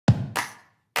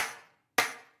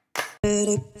Okay,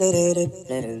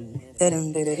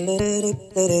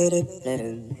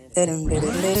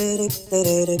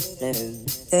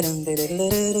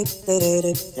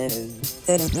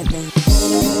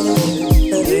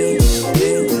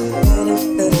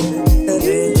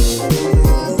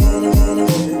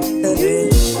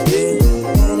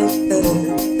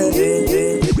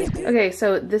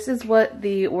 so this is what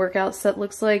the workout set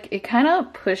looks like. It kind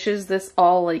of pushes this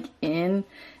all like in,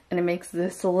 and it makes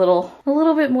this a little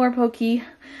bit more pokey,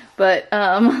 but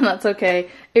that's okay.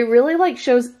 It really like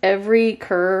shows every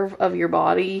curve of your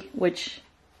body, which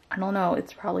I don't know,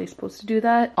 it's probably supposed to do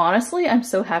that. Honestly, I'm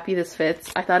so happy this fits.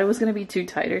 I thought it was gonna be too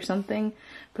tight or something,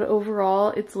 but overall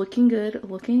it's looking good,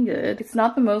 looking good. It's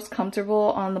not the most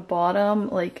comfortable on the bottom.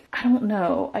 Like, I don't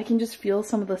know, I can just feel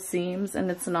some of the seams and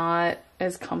it's not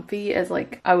as comfy as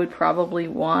like I would probably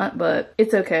want, but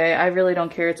it's okay. I really don't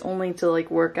care. It's only to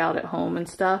like work out at home and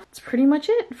stuff. It's pretty much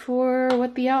it for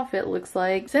what the outfit looks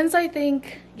like. Since I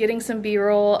think getting some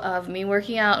b-roll of me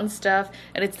working out and stuff,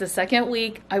 and it's the second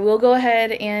week, I will go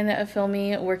ahead and film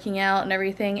me working out and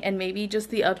everything, and maybe just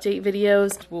the update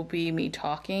videos will be me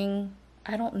talking.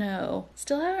 I don't know.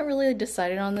 Still haven't really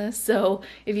decided on this, so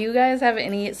if you guys have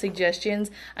any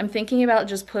suggestions, I'm thinking about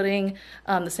just putting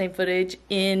the same footage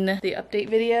in the update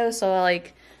video, so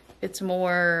like it's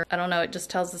more, I don't know, it just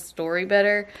tells the story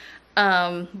better.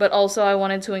 But also I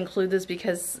wanted to include this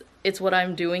because it's what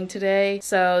I'm doing today.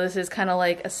 So this is kind of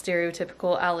like a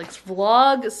stereotypical Alex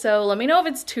vlog. So let me know if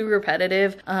it's too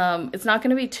repetitive. It's not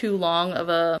gonna be too long of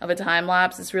a time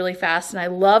lapse. It's really fast. And I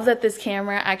love that this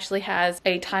camera actually has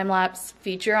a time lapse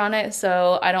feature on it.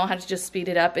 So I don't have to just speed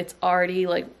it up. It's already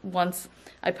like, once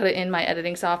I put it in my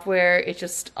editing software, it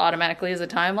just automatically is a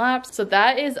time lapse. So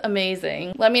that is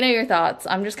amazing. Let me know your thoughts.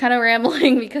 I'm just kind of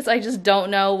rambling because I just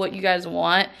don't know what you guys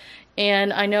want.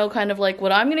 And I know kind of like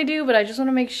what I'm gonna do, but I just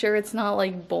wanna make sure it's not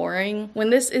like boring. When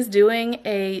this is doing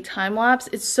a time lapse,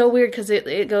 it's so weird because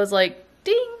it goes like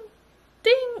ding,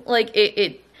 ding, like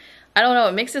I don't know,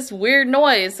 it makes this weird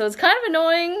noise, so it's kind of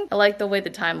annoying. I like the way the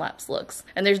time lapse looks.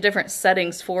 And there's different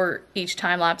settings for each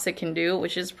time lapse it can do,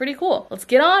 which is pretty cool. Let's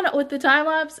get on with the time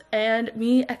lapse and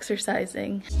me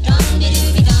exercising.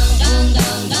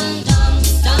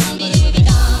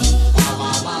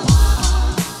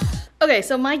 Okay,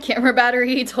 so my camera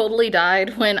battery totally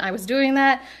died when I was doing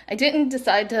that. I didn't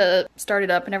decide to start it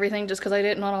up and everything just because I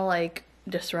didn't want to like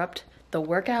disrupt the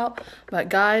workout. But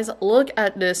guys, look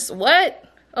at this sweat.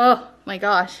 Oh my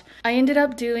gosh. I ended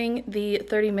up doing the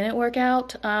 30-minute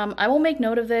workout. I will make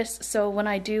note of this, so when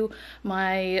I do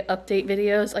my update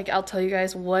videos, like I'll tell you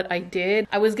guys what I did.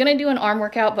 I was gonna do an arm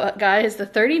workout, but guys, the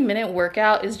 30-minute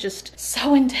workout is just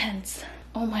so intense.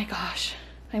 Oh my gosh.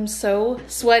 I'm so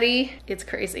sweaty, it's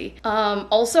crazy.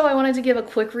 Also, I wanted to give a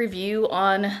quick review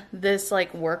on this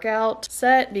like workout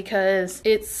set because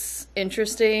it's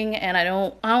interesting and I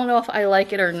don't know if I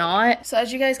like it or not. So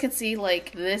as you guys can see,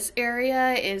 like this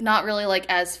area is not really like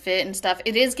as fit and stuff.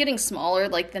 It is getting smaller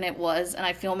like than it was, and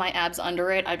I feel my abs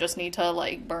under it. I just need to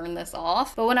like burn this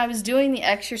off. But when I was doing the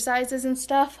exercises and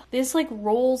stuff, this like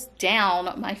rolls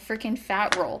down my freaking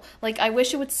fat roll. Like I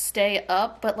wish it would stay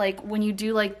up, but like when you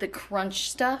do like the crunch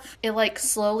stuff, it like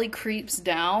slowly creeps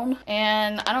down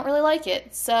and I don't really like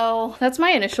it. So that's my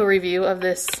initial review of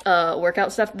this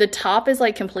workout stuff. The top is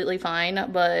like completely fine,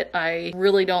 but I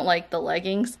really don't like the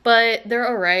leggings, but they're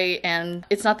all right and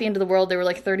it's not the end of the world. They were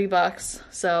like 30 bucks.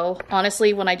 So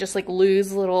honestly, when I just like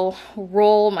lose a little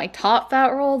roll, my top fat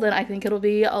roll, then I think it'll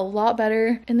be a lot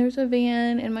better. And there's a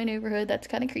van in my neighborhood that's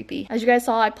kind of creepy. As you guys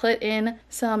saw, I put in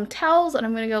some towels and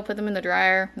I'm gonna go put them in the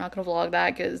dryer. I'm not gonna vlog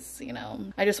that because, you know,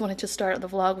 I just wanted to start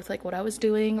the vlog with like what I was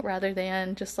doing rather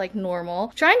than just like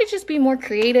normal. Trying to just be more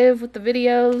creative with the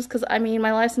videos because I mean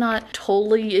my life's not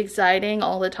totally exciting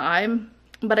all the time,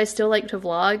 but I still like to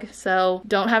vlog. So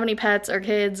don't have any pets or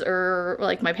kids or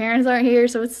like my parents aren't here,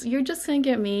 so you're just gonna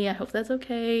get me. I hope that's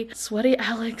okay. Sweaty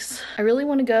Alex. I really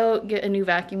want to go get a new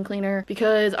vacuum cleaner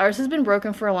because ours has been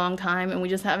broken for a long time and we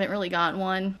just haven't really gotten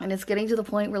one, and it's getting to the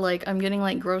point where like I'm getting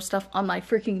like gross stuff on my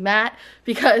freaking mat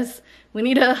because we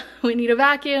need a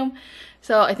vacuum.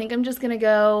 So I think I'm just gonna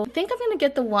go, I think I'm gonna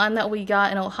get the one that we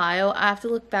got in Ohio. I have to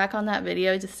look back on that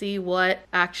video to see what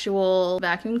actual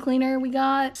vacuum cleaner we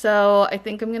got. So I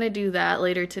think I'm gonna do that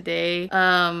later today.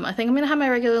 I think I'm gonna have my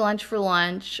regular lunch for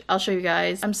lunch. I'll show you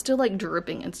guys. I'm still like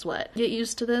dripping in sweat. Get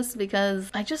used to this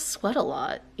because I just sweat a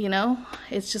lot, you know?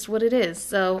 It's just what it is.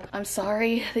 So I'm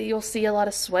sorry that you'll see a lot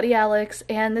of sweaty Alex,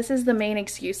 and this is the main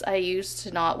excuse I use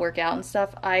to not work out and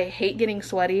stuff. I hate getting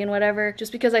sweaty and whatever,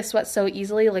 just because I sweat so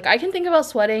easily. Like I can think about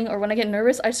sweating, or when I get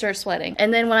nervous I start sweating,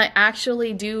 and then when I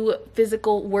actually do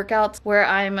physical workouts where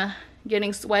I'm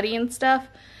getting sweaty and stuff,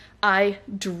 I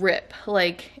drip.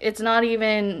 Like, it's not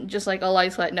even just like a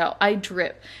light sweat. No, I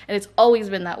drip. And it's always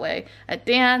been that way. At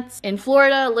dance, in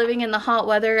Florida, living in the hot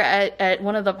weather at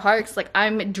one of the parks, like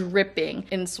I'm dripping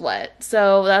in sweat.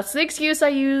 So that's the excuse I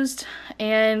used,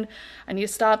 and I need to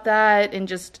stop that and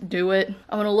just do it.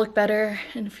 I want to look better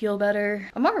and feel better.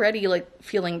 I'm already like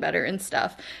feeling better and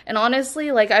stuff. And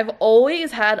honestly, like I've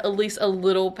always had at least a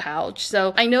little pouch.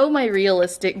 So I know my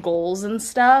realistic goals and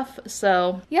stuff.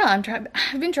 So yeah,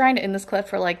 I've been trying to end this clip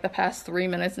for like the past 3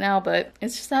 minutes now, but it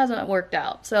just hasn't worked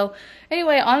out. So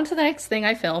anyway, on to the next thing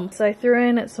I filmed. So I threw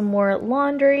in some more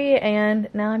laundry and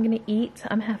now I'm gonna eat.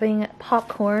 I'm having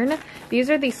popcorn. These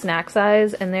are the snack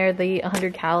size and they're the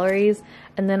 100 calories.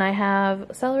 And then I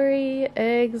have celery,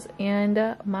 eggs,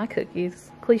 and my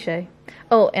cookies. Cliche.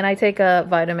 Oh, and I take a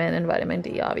vitamin and vitamin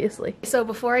D, obviously. So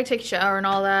before I take a shower and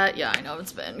all that, yeah, I know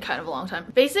it's been kind of a long time.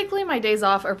 Basically, my days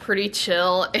off are pretty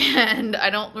chill and I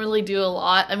don't really do a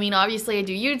lot. I mean, obviously I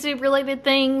do YouTube related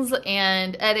things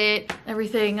and edit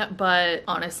everything, but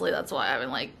honestly, that's why I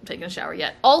haven't like taken a shower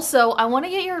yet. Also, I want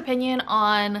to get your opinion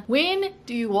on when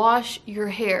do you wash your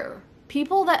hair?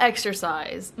 People that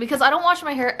exercise, because I don't wash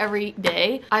my hair every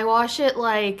day. I wash it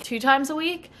like 2 times a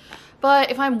week.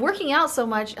 But if I'm working out so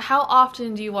much, how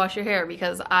often do you wash your hair?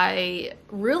 Because I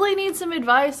really need some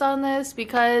advice on this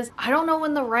because I don't know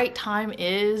when the right time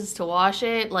is to wash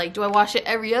it. Like, do I wash it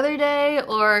every other day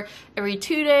or every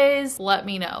 2 days? Let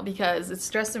me know because it's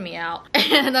stressing me out.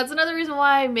 And that's another reason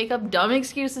why I make up dumb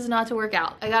excuses not to work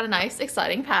out. I got a nice,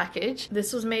 exciting package.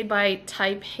 This was made by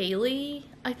Type Haley,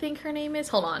 I think her name is.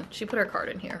 Hold on, she put her card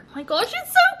in here. Oh my gosh,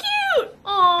 it's so cute!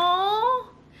 Aww.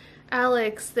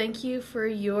 Alex, thank you for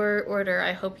your order.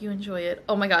 I hope you enjoy it.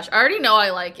 Oh my gosh, I already know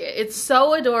I like it. It's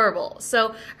so adorable.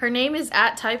 So her name is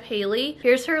 @TypeHaley.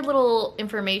 Here's her little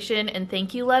information and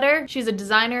thank you letter. She's a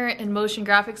designer and motion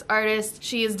graphics artist.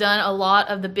 She has done a lot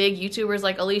of the big YouTubers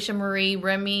like Alicia Marie,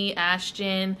 Remy,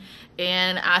 Ashton,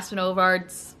 and Aspen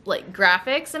Ovard's like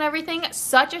graphics and everything.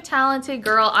 Such a talented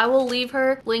girl. I will leave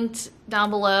her linked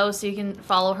down below so you can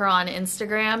follow her on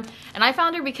Instagram. And I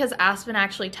found her because Aspen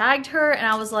actually tagged her and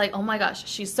I was like, oh my gosh,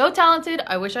 she's so talented.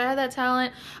 I wish I had that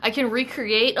talent. I can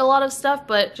recreate a lot of stuff,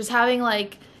 but just having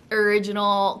like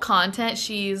original content,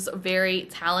 she's very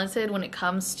talented when it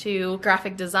comes to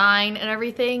graphic design and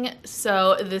everything.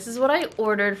 So this is what I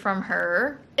ordered from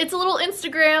her. It's a little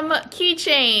Instagram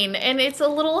keychain and it's a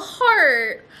little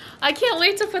heart. I can't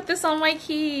wait to put this on my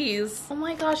keys. Oh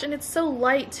my gosh, and it's so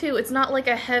light too. It's not like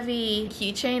a heavy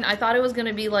keychain. I thought it was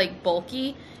gonna be like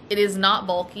bulky. It is not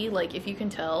bulky, like if you can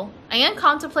tell. I am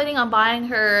contemplating on buying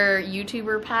her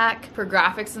YouTuber pack for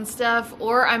graphics and stuff,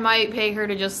 or I might pay her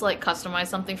to just like customize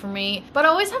something for me. But I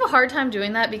always have a hard time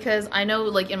doing that because I know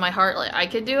like in my heart like I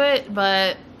could do it,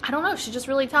 but I don't know, she's just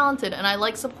really talented and I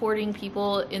like supporting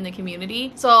people in the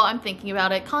community. So I'm thinking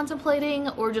about it, contemplating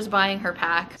or just buying her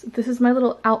pack. So this is my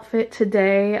little outfit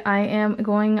today. I am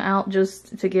going out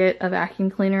just to get a vacuum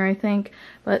cleaner, I think.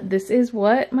 But this is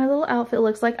what my little outfit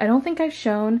looks like. I don't think I've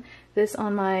shown this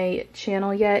on my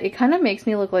channel yet. It kind of makes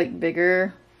me look like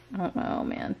bigger. I don't know,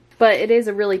 man. But it is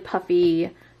a really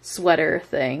puffy sweater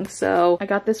thing. So I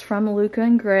got this from Luca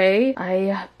and Gray.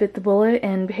 I bit the bullet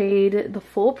and paid the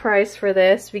full price for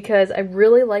this because I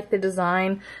really like the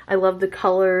design. I love the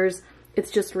colors. It's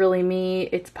just really me.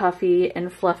 It's puffy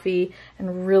and fluffy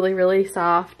and really, really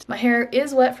soft. My hair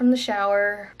is wet from the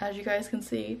shower, as you guys can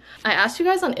see. I asked you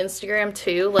guys on Instagram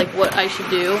too, like what I should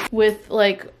do with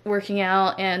like working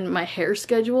out and my hair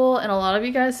schedule. And a lot of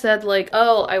you guys said like,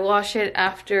 oh, I wash it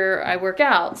after I work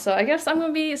out. So I guess I'm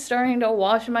gonna be starting to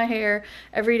wash my hair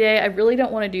every day. I really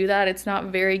don't want to do that. It's not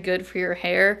very good for your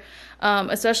hair.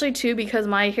 Especially too because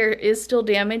my hair is still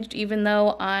damaged even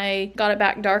though I got it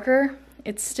back darker.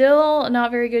 It's still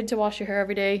not very good to wash your hair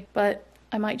every day, but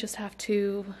I might just have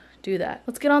to do that.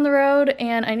 Let's get on the road,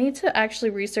 and I need to actually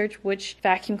research which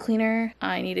vacuum cleaner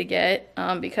I need to get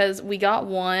because we got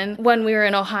one when we were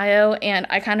in Ohio, and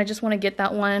I kind of just want to get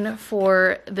that one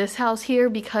for this house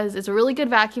here because it's a really good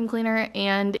vacuum cleaner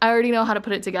and I already know how to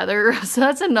put it together. So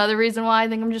that's another reason why I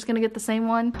think I'm just gonna get the same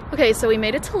one. Okay, so we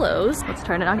made it to Lowe's. Let's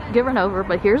try to not get run over,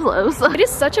 but here's Lowe's. It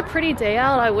is such a pretty day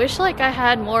out. I wish like I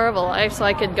had more of a life so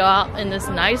I could go out in this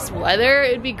nice weather.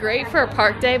 It'd be great for a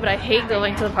park day, but I hate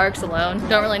going to the parks alone.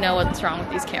 Don't really know what's wrong with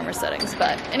these camera settings,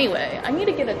 but anyway, I need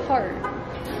to get a cart.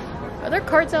 Are there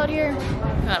carts out here?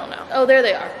 I don't know. Oh, there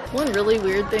they are. One really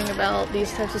weird thing about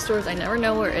these types of stores, I never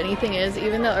know where anything is,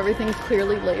 even though everything's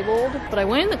clearly labeled. But I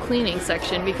went in the cleaning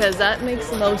section because that makes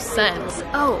the most sense.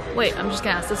 Oh, wait, I'm just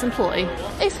gonna ask this employee.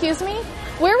 Excuse me?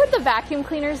 Where would the vacuum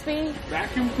cleaners be?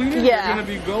 Vacuum cleaners? Yeah. You're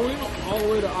gonna be going all the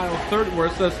way to aisle 30 where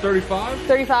it says 35.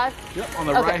 35? Yep, on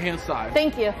the right-hand side.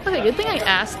 Thank you. Okay, good thing I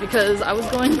asked because I was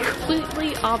going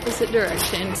completely opposite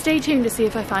direction. Stay tuned to see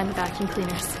if I find the vacuum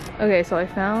cleaners. Okay, so I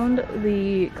found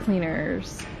the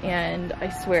cleaners and I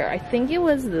swear, I think it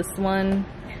was this one.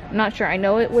 I'm not sure. I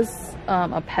know it was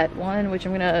a pet one, which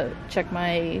I'm gonna check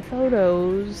my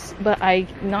photos, but I'm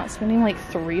not spending like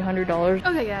 $300.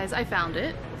 Okay guys, I found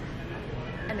it.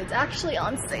 And it's actually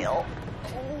on sale.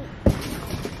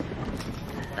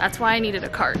 That's why I needed a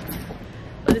cart.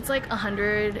 But it's like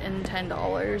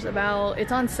 $110 about.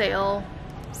 It's on sale.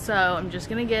 So I'm just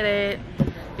gonna get it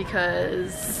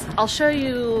because I'll show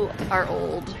you our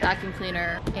old vacuum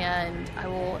cleaner and I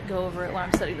will go over it when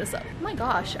I'm setting this up. Oh my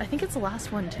gosh, I think it's the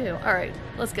last one too. All right,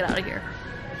 let's get out of here.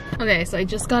 Okay, so I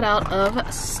just got out of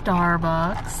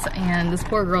Starbucks and this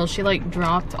poor girl, she like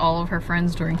dropped all of her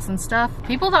friends' drinks and stuff.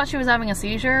 People thought she was having a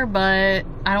seizure, but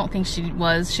I don't think she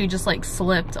was. She just like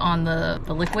slipped on the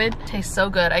liquid. Tastes so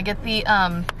good. I get the,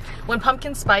 when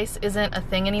pumpkin spice isn't a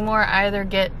thing anymore, I either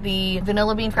get the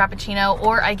vanilla bean frappuccino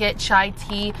or I get chai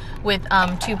tea with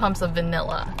 2 pumps of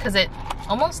vanilla because it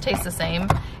almost tastes the same.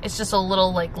 It's just a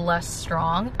little like less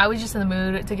strong. I was just in the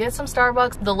mood to get some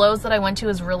Starbucks. The Lowe's that I went to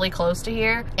is really close to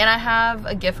here and I have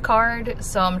a gift card,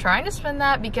 so I'm trying to spend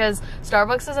that because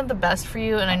Starbucks isn't the best for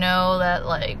you and I know that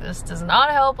like this does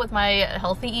not help with my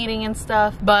healthy eating and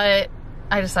stuff, but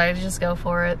I decided to just go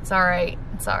for it. It's all right.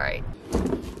 It's all right.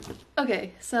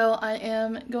 Okay, so I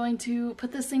am going to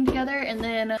put this thing together and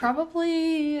then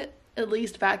probably at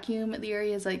least vacuum the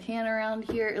areas I can around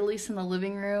here, at least in the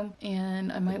living room,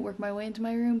 and I might work my way into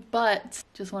my room, but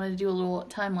just wanted to do a little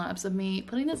time lapse of me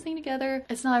putting this thing together.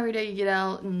 It's not every day you get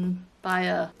out and buy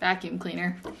a vacuum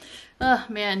cleaner. Ugh,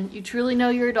 man, you truly know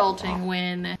you're adulting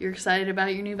when you're excited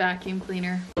about your new vacuum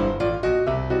cleaner.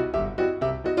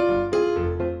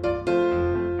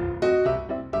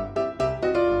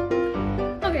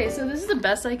 So this is the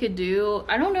best I could do.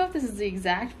 I don't know if this is the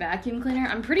exact vacuum cleaner.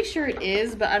 I'm pretty sure it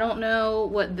is, but I don't know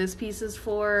what this piece is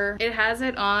for. It has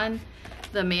it on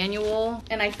the manual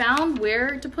and I found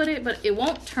where to put it, but it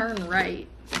won't turn right.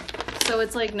 So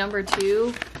it's like number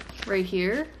 2 right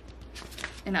here.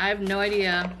 And I have no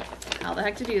idea how the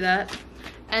heck to do that.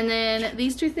 And then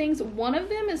these 2 things, one of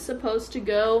them is supposed to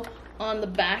go on the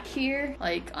back here,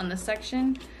 like on this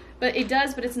section. But it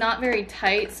does, but it's not very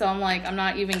tight, so I'm like, I'm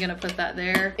not even gonna put that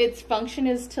there. Its function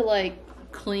is to like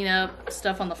clean up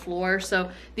stuff on the floor,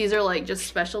 so these are like just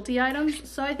specialty items.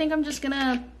 So I think I'm just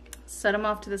gonna set them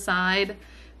off to the side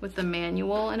with the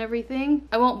manual and everything.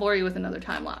 I won't bore you with another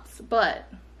time lapse,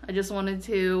 but I just wanted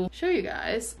to show you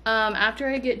guys. After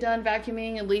I get done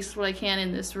vacuuming, at least what I can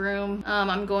in this room,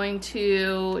 I'm going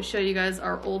to show you guys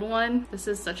our old one. This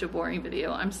is such a boring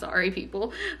video, I'm sorry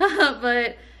people,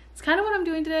 but it's kind of what I'm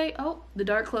doing today. Oh, the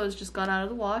dark clothes just got out of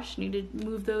the wash. Need to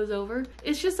move those over.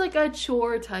 It's just like a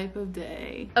chore type of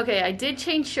day. Okay, I did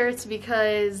change shirts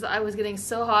because I was getting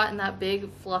so hot in that big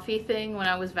fluffy thing when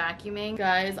I was vacuuming.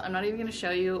 Guys, I'm not even gonna show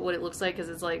you what it looks like because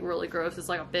it's like really gross. It's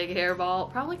like a big hairball.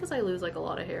 Probably because I lose like a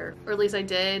lot of hair. Or at least I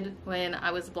did when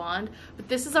I was blonde. But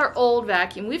this is our old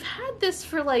vacuum. We've had this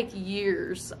for like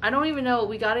years. I don't even know.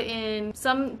 We got it in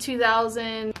some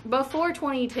 2000, before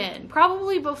 2010.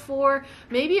 Probably before,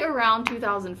 maybe around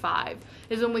 2005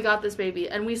 is when we got this baby,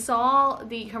 and we saw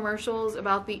the commercials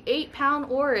about the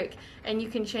 8-pound Auric, and you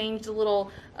can change the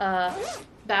little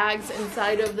bags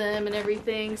inside of them and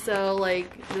everything. So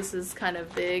like this is kind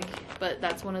of big, but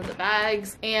that's one of the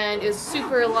bags and is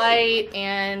super light,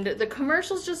 and the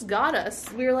commercials just got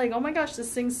us. We were like, oh my gosh,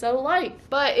 this thing's so light.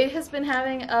 But it has been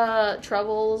having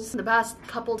troubles the past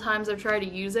couple times I've tried to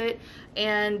use it,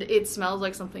 and it smells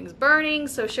like something's burning.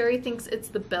 So Sherry thinks it's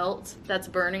the belt that's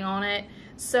burning on it.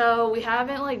 So we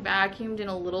haven't like vacuumed in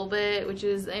a little bit, which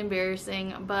is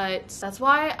embarrassing, but that's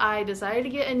why I decided to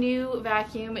get a new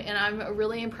vacuum, and I'm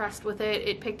really impressed with it.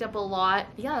 It picked up a lot.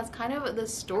 Yeah, that's kind of the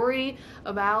story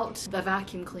about the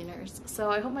vacuum cleaners.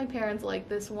 So I hope my parents like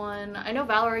this one. I know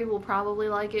Valerie will probably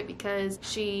like it because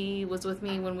she was with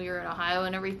me when we were in Ohio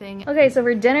and everything. Okay, so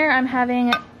for dinner I'm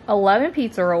having 11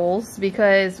 pizza rolls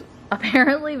because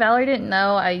apparently Valerie didn't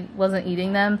know I wasn't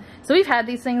eating them. So we've had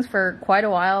these things for quite a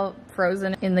while,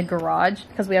 frozen in the garage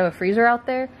because we have a freezer out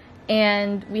there,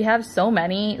 and we have so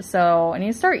many, so I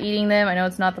need to start eating them. I know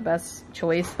it's not the best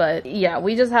choice, but yeah,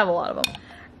 we just have a lot of them.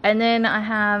 And then I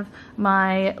have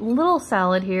my little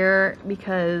salad here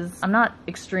because I'm not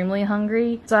extremely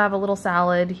hungry. So I have a little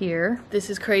salad here. This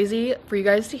is crazy for you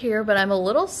guys to hear, but I'm a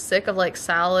little sick of like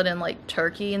salad and like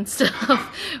turkey and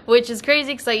stuff, which is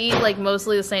crazy because I eat like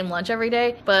mostly the same lunch every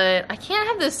day, but I can't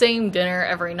have the same dinner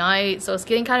every night. So it's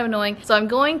getting kind of annoying. So I'm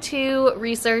going to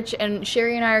research, and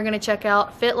Sherry and I are going to check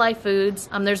out Fit Life Foods.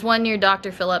 There's one near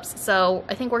Dr. Phillips. So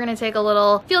I think we're going to take a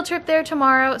little field trip there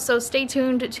tomorrow. So stay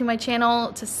tuned to my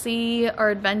channel to see our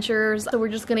adventures. So we're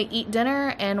just going to eat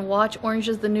dinner and watch Orange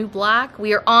is the New Black.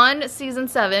 We are on season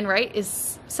 7, right?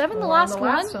 Is 7 the last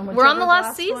one? We're on the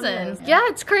last season. Yeah,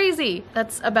 it's crazy.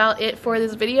 That's about it for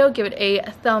this video. Give it a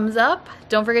thumbs up.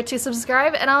 Don't forget to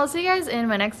subscribe, and I'll see you guys in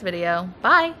my next video.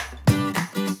 Bye.